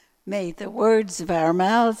May the words of our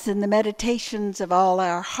mouths and the meditations of all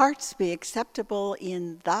our hearts be acceptable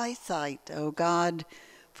in thy sight, O God,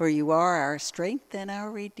 for you are our strength and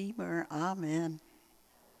our Redeemer. Amen.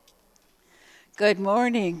 Good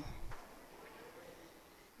morning.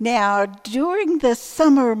 Now, during the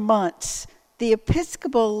summer months, the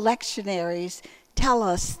Episcopal lectionaries tell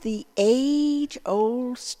us the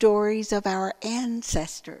age-old stories of our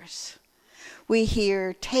ancestors. We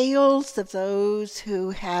hear tales of those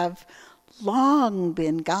who have long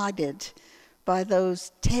been guided by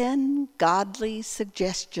those 10 godly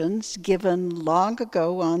suggestions given long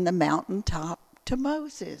ago on the mountaintop to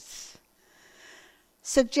Moses.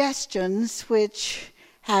 Suggestions which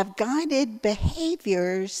have guided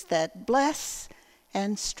behaviors that bless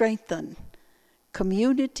and strengthen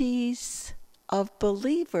communities of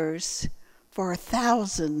believers for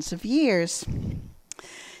thousands of years.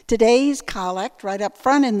 Today's collect, right up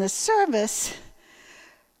front in the service,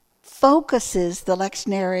 focuses the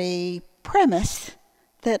lectionary premise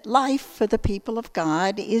that life for the people of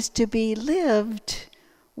God is to be lived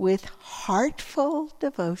with heartful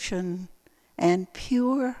devotion and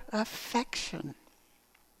pure affection.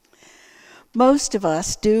 Most of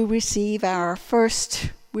us do receive our first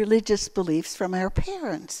religious beliefs from our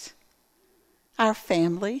parents, our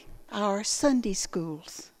family, our Sunday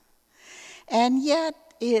schools. And yet,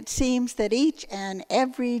 it seems that each and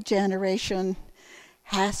every generation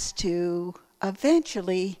has to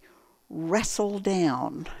eventually wrestle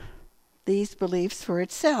down these beliefs for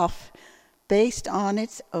itself based on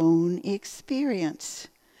its own experience.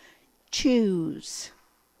 Choose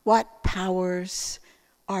what powers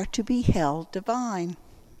are to be held divine.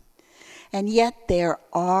 And yet there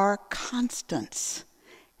are constants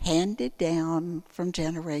handed down from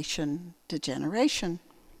generation to generation.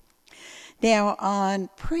 Now, on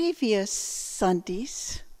previous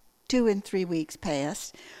Sundays, 2 and 3 weeks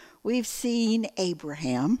past, we've seen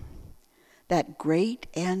Abraham, that great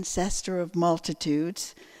ancestor of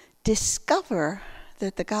multitudes, discover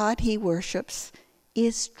that the God he worships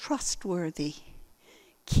is trustworthy,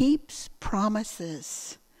 keeps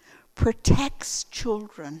promises, protects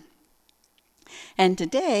children. And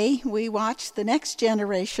today, we watch the next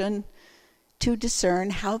generation to discern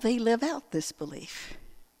how they live out this belief.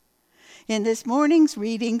 In this morning's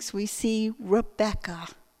readings, we see Rebecca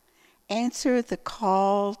answer the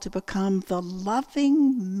call to become the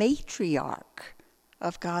loving matriarch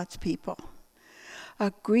of God's people,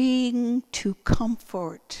 agreeing to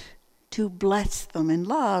comfort, to bless them in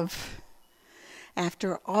love.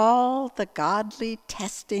 After all the godly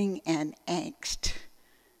testing and angst,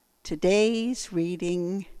 today's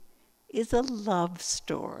reading is a love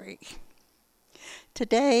story.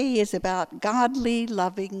 Today is about godly,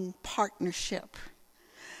 loving partnership,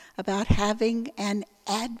 about having an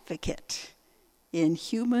advocate in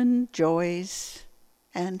human joys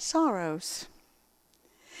and sorrows.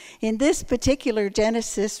 In this particular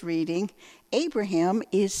Genesis reading, Abraham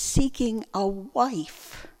is seeking a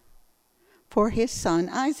wife for his son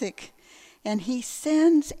Isaac, and he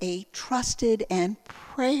sends a trusted and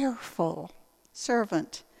prayerful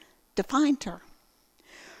servant to find her.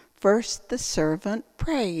 First, the servant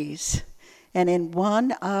prays, and in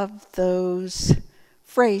one of those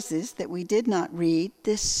phrases that we did not read,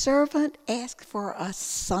 this servant asks for a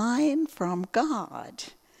sign from God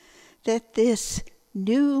that this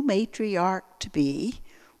new matriarch-to-be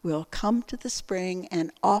will come to the spring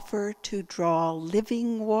and offer to draw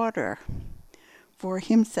living water for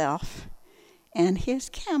himself and his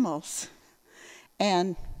camels.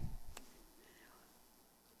 And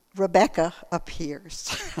Rebecca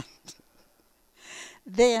appears.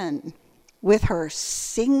 Then, with her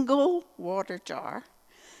single water jar,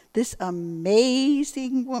 this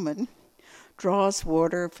amazing woman draws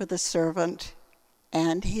water for the servant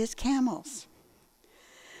and his camels.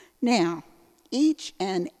 Now, each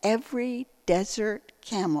and every desert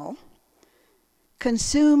camel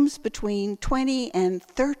consumes between 20 and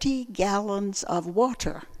 30 gallons of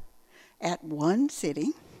water at one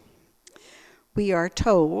sitting. We are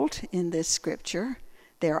told in this scripture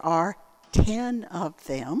there are 10 of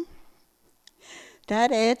them.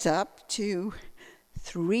 That adds up to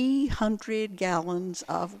 300 gallons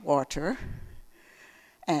of water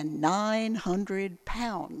and 900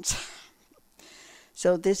 pounds.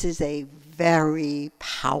 So this is a very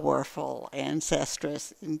powerful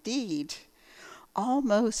ancestress indeed,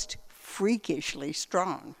 almost freakishly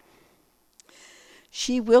strong.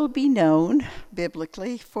 She will be known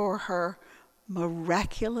biblically for her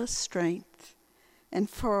miraculous strength and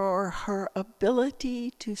for her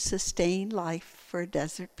ability to sustain life for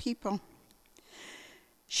desert people.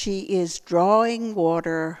 She is drawing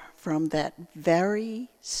water from that very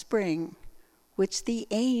spring which the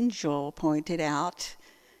angel pointed out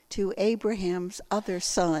to Abraham's other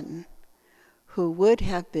son, who would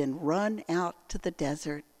have been run out to the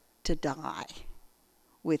desert to die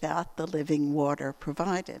without the living water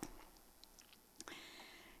provided.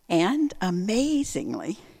 And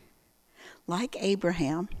amazingly, like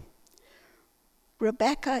Abraham,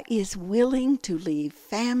 Rebecca is willing to leave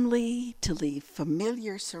family, to leave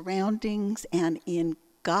familiar surroundings, and in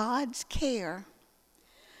God's care,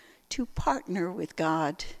 to partner with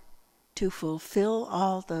God to fulfill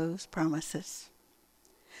all those promises.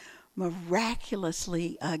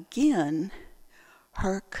 Miraculously, again,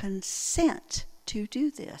 her consent to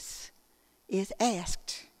do this is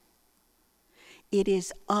asked. It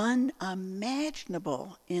is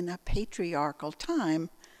unimaginable in a patriarchal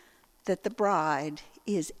time that the bride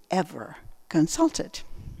is ever consulted.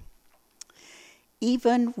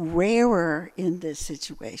 Even rarer in this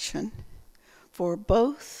situation, for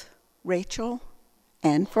both Rachel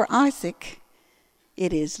and for Isaac,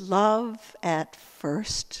 it is love at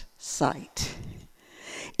first sight.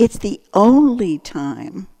 It's the only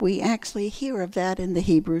time we actually hear of that in the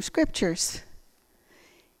Hebrew Scriptures.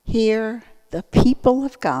 Here, the people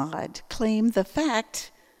of God claim the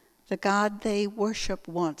fact the God they worship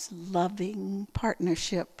wants loving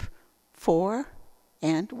partnership for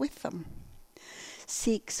and with them,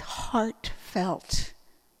 seeks heartfelt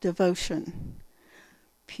devotion,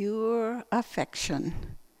 pure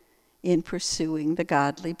affection in pursuing the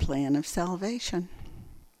godly plan of salvation.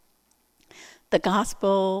 The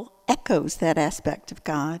gospel echoes that aspect of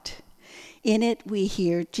God. In it, we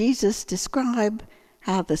hear Jesus describe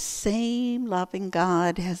how the same loving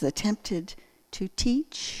God has attempted to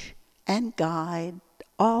teach and guide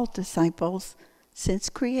all disciples since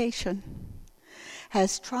creation,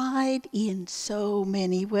 has tried in so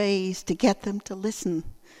many ways to get them to listen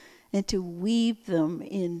and to weave them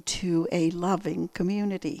into a loving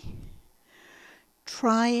community,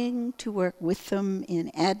 trying to work with them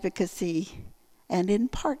in advocacy and in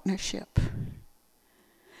partnership.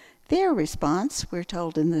 Their response, we're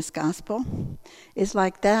told in this gospel, is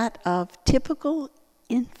like that of typical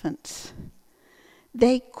infants.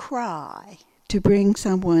 They cry to bring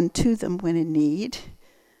someone to them when in need.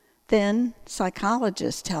 Then,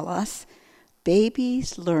 psychologists tell us,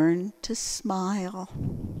 babies learn to smile.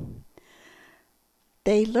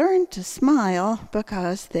 They learn to smile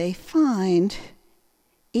because they find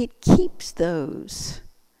it keeps those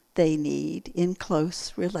they need in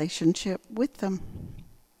close relationship with them.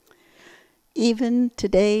 Even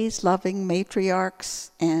today's loving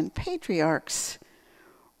matriarchs and patriarchs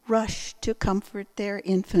rush to comfort their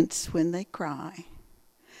infants when they cry,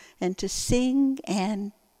 and to sing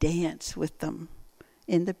and dance with them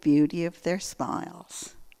in the beauty of their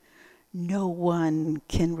smiles. No one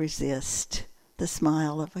can resist the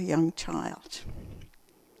smile of a young child.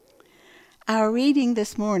 Our reading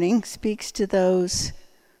this morning speaks to those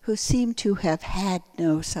who seem to have had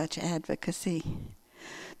no such advocacy,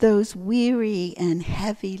 those weary and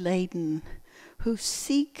heavy laden who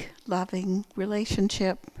seek loving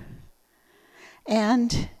relationship.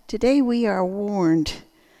 And today we are warned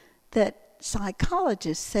that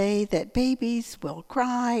psychologists say that babies will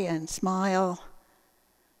cry and smile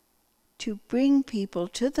to bring people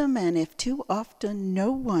to them, and if too often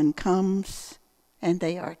no one comes and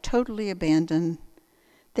they are totally abandoned,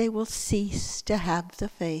 they will cease to have the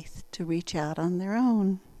faith to reach out on their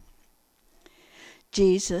own.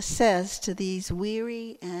 Jesus says to these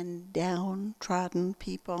weary and downtrodden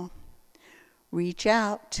people, reach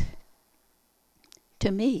out to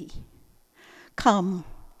me. Come,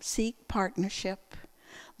 seek partnership.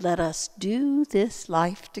 Let us do this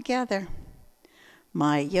life together.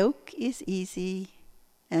 My yoke is easy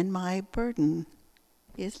and my burden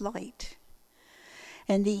is light.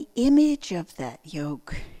 And the image of that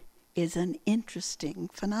yoke is an interesting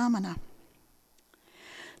phenomenon.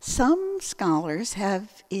 Some scholars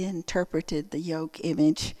have interpreted the yoke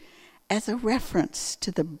image as a reference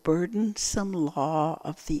to the burdensome law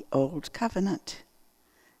of the Old Covenant.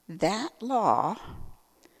 That law,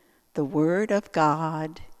 the Word of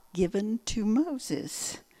God given to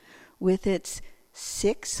Moses, with its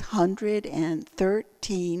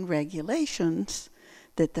 613 regulations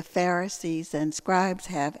that the Pharisees and scribes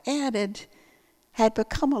have added, had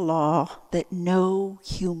become a law that no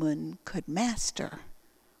human could master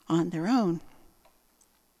on their own.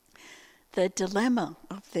 The dilemma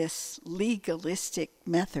of this legalistic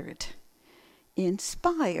method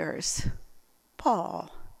inspires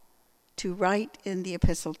Paul to write in the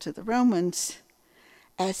Epistle to the Romans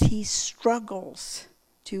as he struggles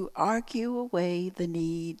to argue away the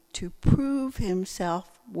need to prove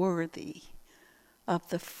himself worthy of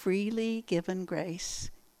the freely given grace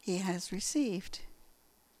he has received.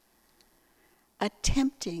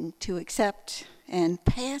 Attempting to accept and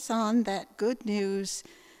pass on that good news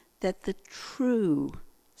that the true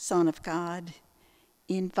Son of God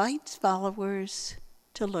invites followers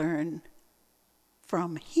to learn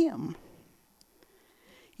from him.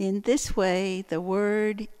 In this way, the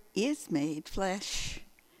Word is made flesh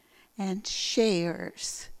and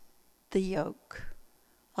shares the yoke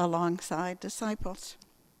alongside disciples,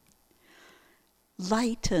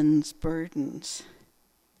 lightens burdens,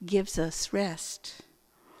 gives us rest,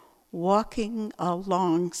 walking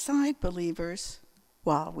alongside believers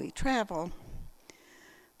while we travel.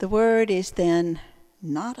 The Word is then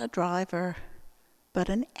not a driver, but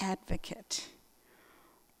an advocate,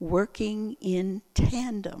 working in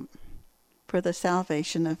tandem for the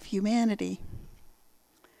salvation of humanity.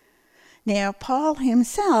 Now, Paul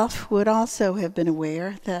himself would also have been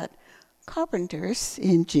aware that carpenters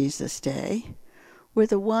in Jesus' day were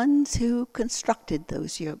the ones who constructed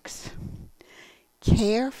those yokes,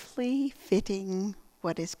 carefully fitting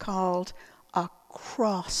what is called a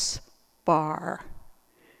crossbar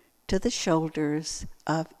to the shoulders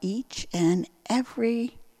of each and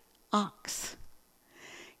every ox,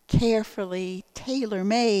 carefully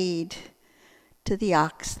tailor-made to the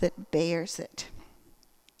ox that bears it.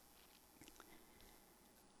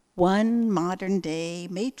 One modern-day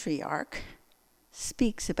matriarch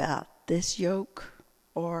speaks about this yoke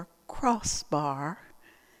or crossbar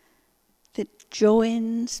that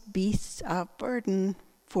joins beasts of burden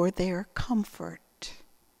for their comfort.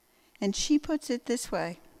 And she puts it this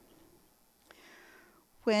way: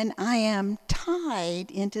 when I am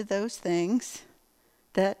tied into those things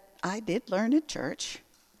that I did learn at church,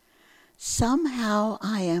 somehow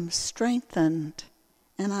I am strengthened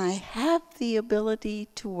and I have the ability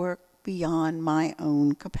to work beyond my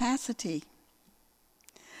own capacity.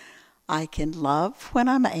 I can love when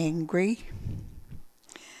I'm angry.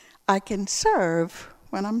 I can serve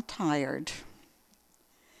when I'm tired.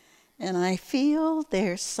 And I feel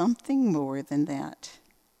there's something more than that.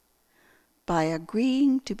 By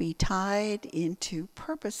agreeing to be tied into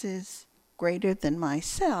purposes greater than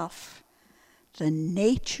myself, the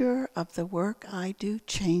nature of the work I do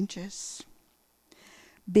changes.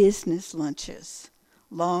 Business lunches,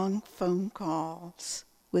 long phone calls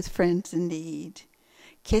with friends in need,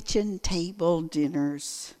 kitchen table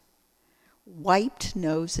dinners, wiped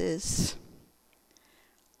noses,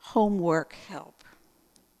 homework help.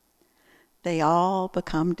 They all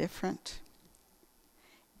become different.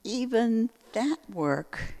 Even that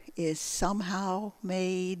work is somehow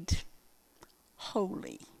made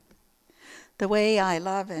holy. The way I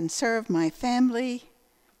love and serve my family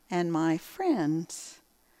and my friends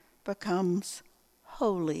becomes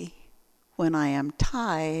holy when I am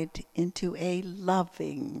tied into a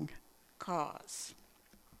loving cause.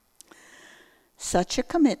 Such a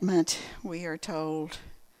commitment, we are told,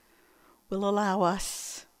 will allow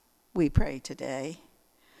us, we pray today,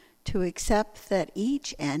 to accept that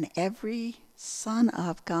each and every Son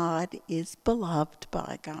of God is beloved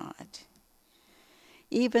by God,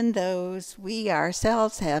 even those we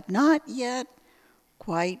ourselves have not yet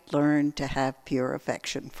quite learned to have pure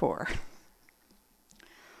affection for.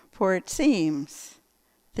 For it seems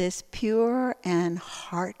this pure and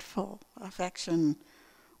heartful affection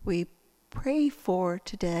we pray for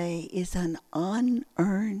today is an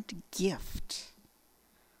unearned gift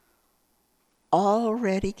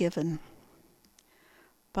already given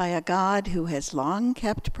by a God who has long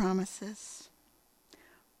kept promises,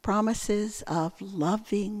 promises of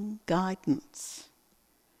loving guidance.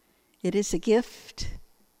 It is a gift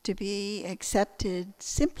to be accepted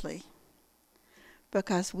simply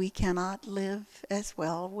because we cannot live as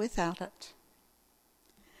well without it.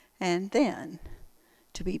 And then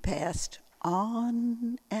to be passed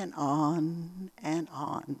on and on and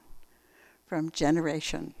on from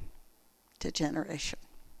generation to generation.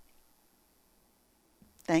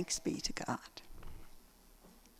 Thanks be to God.